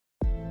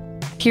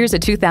Here's a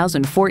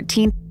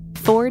 2014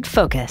 Ford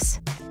Focus.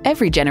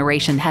 Every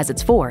generation has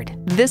its Ford.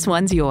 This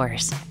one's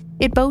yours.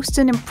 It boasts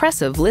an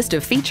impressive list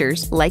of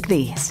features like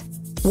these: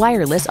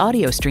 wireless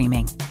audio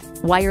streaming,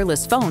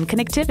 wireless phone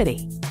connectivity,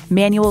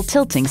 manual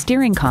tilting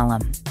steering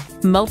column,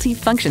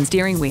 multi-function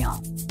steering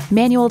wheel,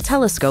 manual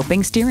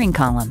telescoping steering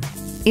column,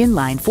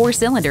 inline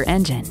 4-cylinder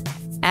engine,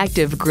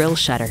 active grille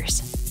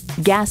shutters,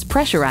 gas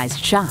pressurized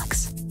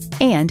shocks,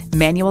 and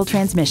manual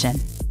transmission.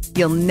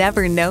 You'll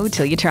never know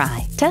till you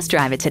try. Test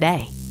drive it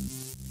today.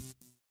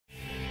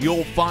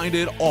 You'll find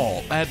it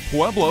all at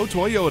Pueblo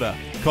Toyota.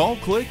 Call,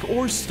 click,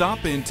 or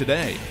stop in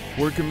today.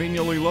 We're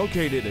conveniently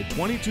located at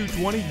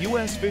 2220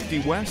 US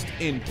 50 West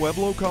in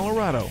Pueblo,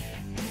 Colorado.